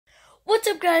What's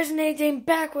up guys, Nathan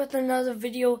back with another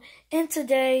video, and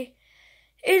today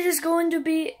it is going to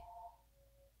be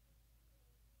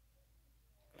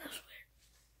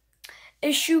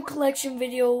a shoe collection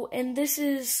video, and this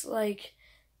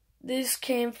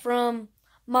came from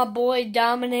my boy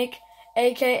Dominic,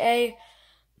 aka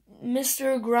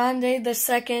Mr. Grande the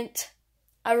second.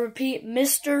 I repeat,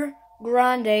 Mr.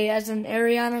 Grande, as in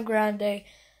Ariana Grande,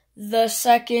 the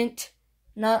second,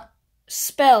 not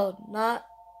spelled, not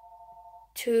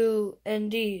 2 and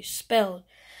D, spelled.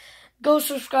 Go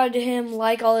subscribe to him,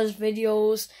 like all his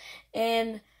videos,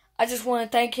 and I just want to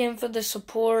thank him for the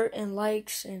support and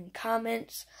likes and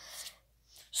comments.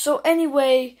 So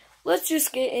anyway, let's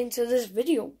just get into this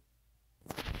video.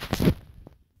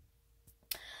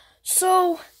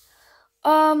 So,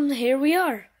 here we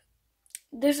are.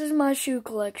 This is my shoe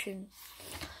collection.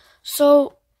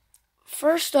 So,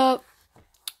 first up,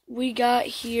 we got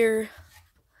here,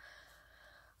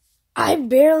 I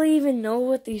barely even know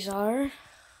what these are.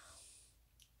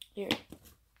 Here.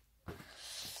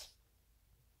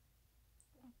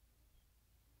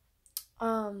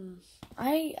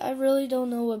 I really don't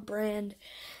know what brand.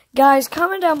 Guys,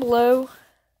 comment down below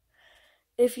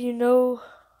if you know.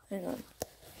 Hang on.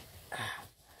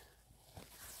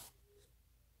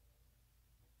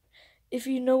 If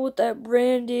you know what that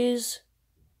brand is.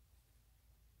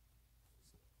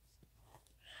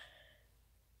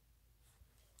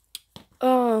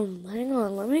 Hang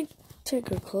on, let me take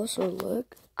a closer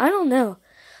look. I don't know.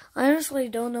 I honestly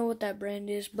don't know what that brand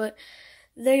is, but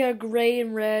they are gray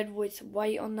and red with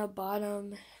white on the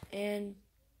bottom and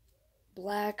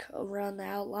black around the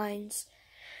outlines.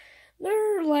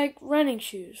 They're like running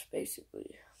shoes,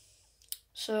 basically.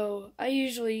 So, I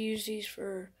usually use these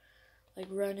for like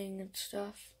running and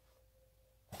stuff.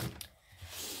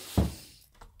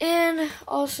 And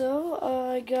also,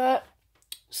 I got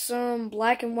some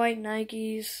black and white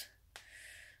Nikes.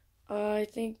 I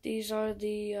think these are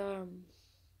the,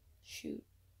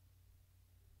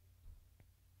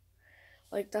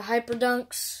 like the Hyper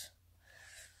Dunks.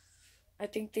 I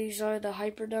think these are the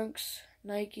Hyper Dunks.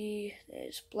 Nike.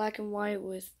 It's black and white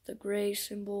with the gray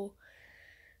symbol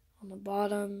on the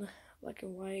bottom, black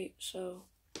and white. So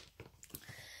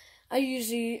I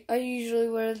usually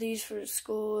wear these for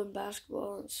school and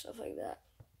basketball and stuff like that.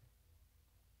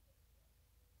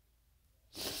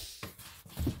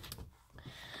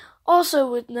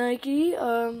 Also with Nike,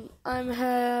 I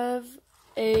have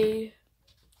a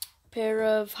pair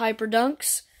of Hyper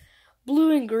Dunks,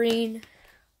 blue and green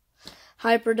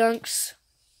Hyper Dunks,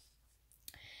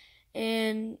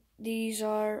 and these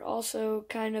are also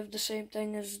kind of the same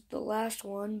thing as the last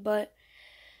one, but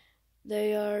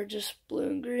they are just blue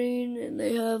and green, and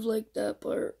they have like that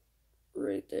part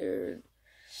right there.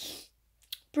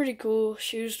 Pretty cool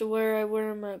shoes to wear. I wear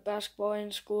them at basketball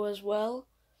and school as well.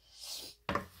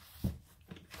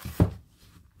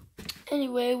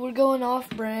 Anyway, we're going off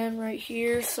brand right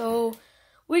here. So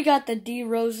we got the D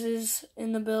Roses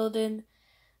in the building.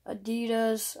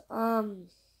 Adidas.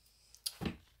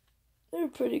 They're a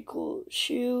pretty cool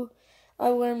shoe.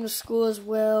 I wear them to school as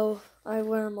well. I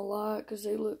wear them a lot because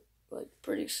they look like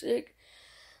pretty sick.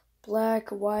 Black,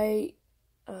 white,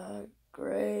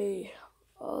 gray,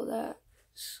 all that.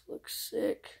 Just looks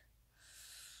sick.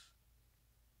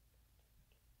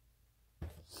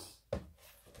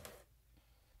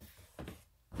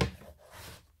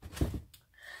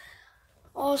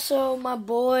 Also, my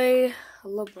boy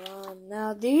LeBron.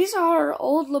 Now, these are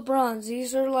old LeBrons.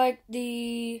 These are like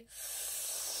the,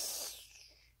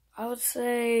 I would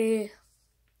say,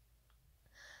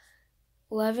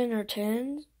 11 or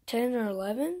 10 or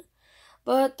 11.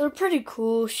 But they're pretty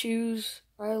cool shoes.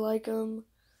 I like them.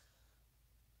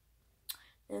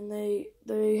 And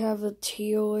they have a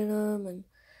teal in them,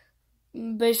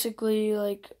 and basically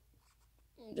like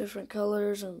different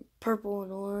colors and purple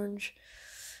and orange.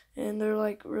 And they're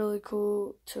like really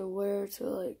cool to wear to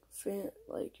like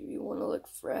if you want to look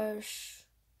fresh.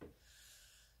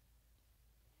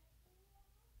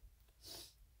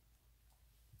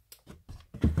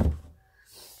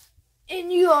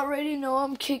 And you already know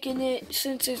I'm kicking it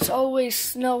since it's always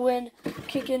snowing.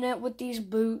 Kicking it with these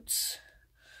boots.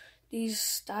 These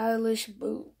stylish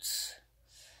boots.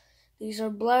 These are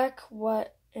black,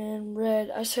 white, and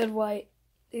red. I said white.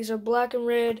 These are black and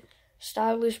red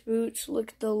stylish boots.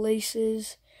 Look at the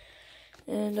laces.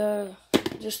 And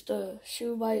just the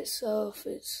shoe by itself,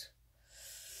 it's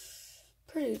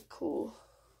pretty cool.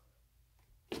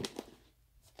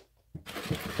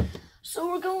 So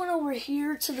we're going over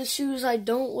here to the shoes I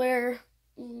don't wear,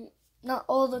 not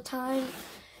all the time,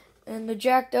 and the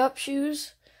jacked up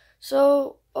shoes.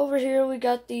 So over here we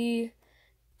got the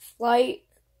Flight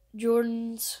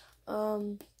Jordans.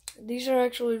 These are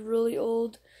actually really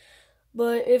old,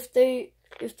 but if they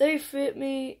fit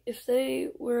me, if they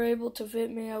were able to fit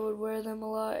me, I would wear them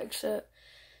a lot, except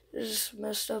they're just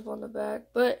messed up on the back.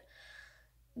 But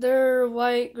they're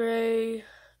white, gray,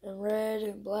 and red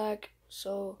and black,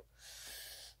 so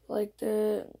like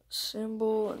the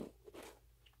symbol. And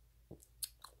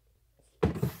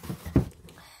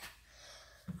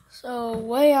so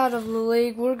way out of the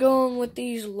league, we're going with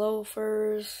these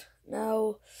loafers.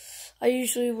 Now, I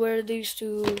usually wear these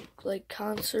to like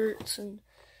concerts and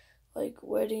like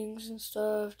weddings and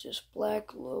stuff. Just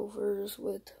black loafers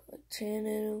with a tin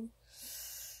in them.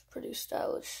 Pretty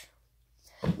stylish.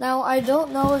 Now, I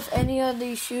don't know if any of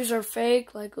these shoes are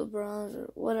fake, like LeBron's or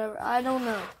whatever. I don't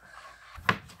know.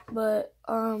 But,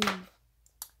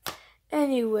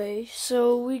 anyway,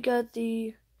 so we got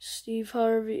the Steve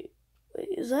Harvey.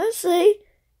 Wait, does that say?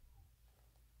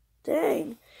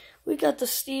 Dang. We got the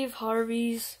Steve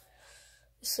Harveys.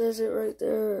 It says it right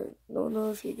there. I don't know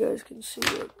if you guys can see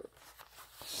it.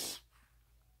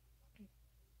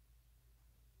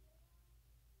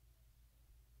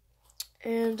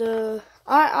 And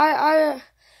I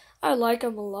like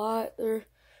them a lot. They're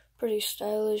pretty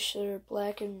stylish. They're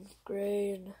black and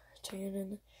gray and tan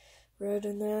and red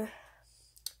in there.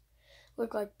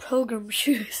 Look like pilgrim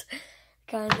shoes,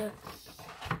 kinda.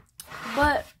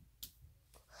 But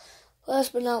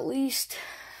last but not least,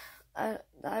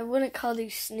 I wouldn't call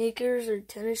these sneakers or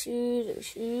tennis shoes or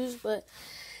shoes, but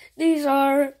these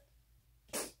are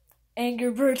Angry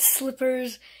Bird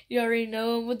slippers. You already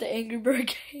know them with the Angry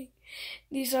Bird gang.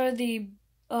 These are the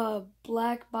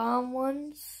black bomb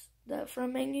ones that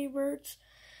from Angry Birds,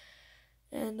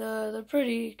 and they're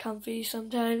pretty comfy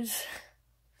sometimes,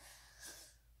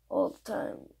 all the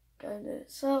time, kinda.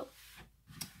 So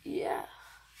yeah.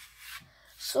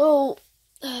 So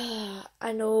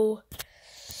I know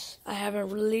I haven't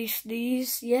released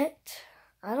these yet.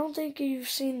 I don't think you've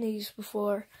seen these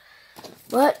before,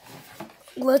 but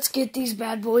let's get these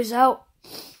bad boys out.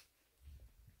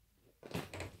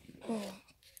 Okay.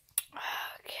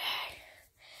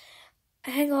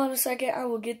 Hang on a second. I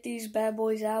will get these bad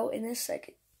boys out in a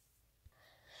second.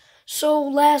 So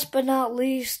last but not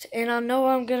least, and I know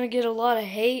I'm going to get a lot of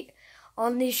hate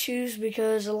on these shoes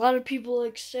because a lot of people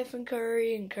like Stephen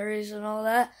Curry and Curry's and all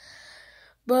that.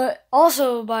 But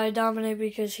also by Dominic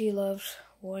because he loves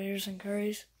Warriors and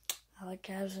Curry's. I like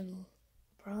Cavs and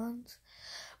LeBrons.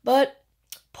 But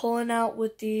pulling out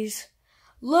with these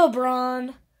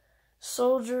LeBron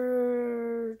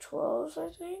Soldier 12s,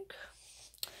 I think.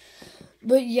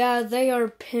 But yeah, they are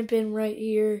pimping right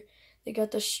here. They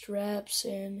got the straps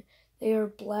and they are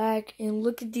black. And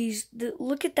look at these.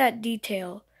 Look at that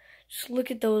detail. Just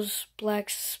look at those black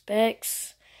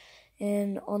specks.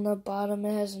 And on the bottom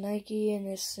it has Nike and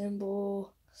a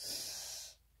symbol.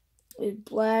 It's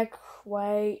black,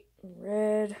 white, and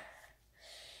red.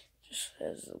 Just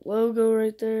has the logo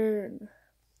right there. And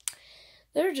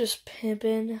they're just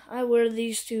pimping. I wear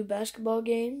these to basketball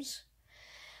games.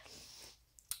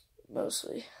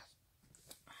 Mostly.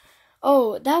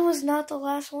 Oh, that was not the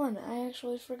last one. I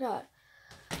actually forgot.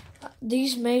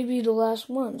 These may be the last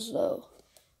ones, though.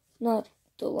 Not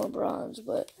the LeBrons,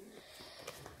 but...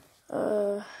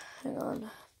 hang on.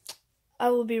 I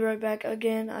will be right back.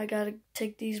 Again, I gotta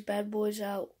take these bad boys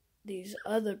out. These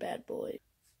other bad boys.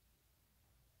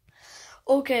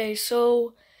 Okay,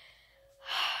 so...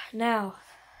 Now,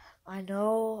 I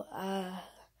know a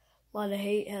lot of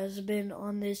hate has been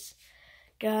on this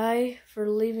guy for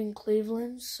leaving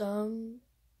Cleveland. Some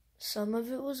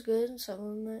of it was good and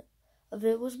some of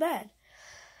it was bad.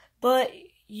 But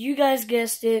you guys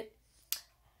guessed it,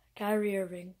 Kyrie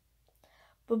Irving.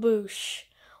 Baboosh.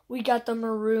 We got the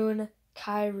maroon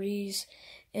Kyries.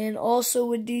 And also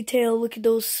with detail, look at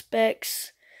those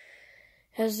specs.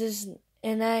 Has this,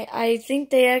 and I think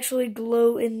they actually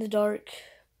glow in the dark.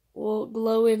 Well,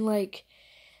 glow in like,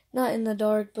 not in the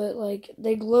dark, but like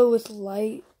they glow with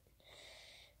light.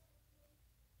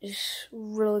 It's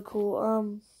really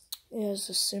cool. It has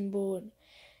a symbol, and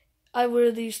I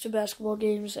wear these to basketball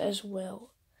games as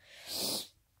well.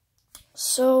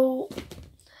 So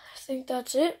I think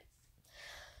that's it.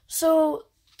 So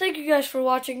thank you guys for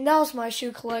watching. That was my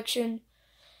shoe collection.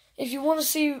 If you want to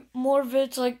see more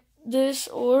vids like this,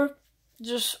 or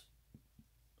just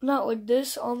not like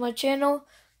this on my channel,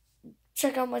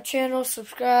 check out my channel,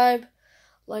 subscribe,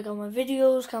 like on my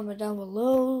videos, comment down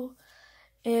below.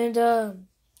 And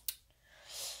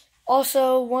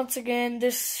also, once again,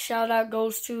 this shout out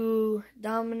goes to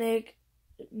Dominic,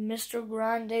 Mr.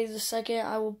 Grande the 2nd.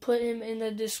 I will put him in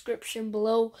the description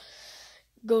below.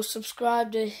 Go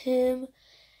subscribe to him.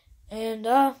 And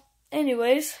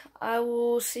Anyways, I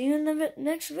will see you in the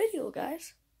next video,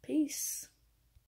 guys. Peace.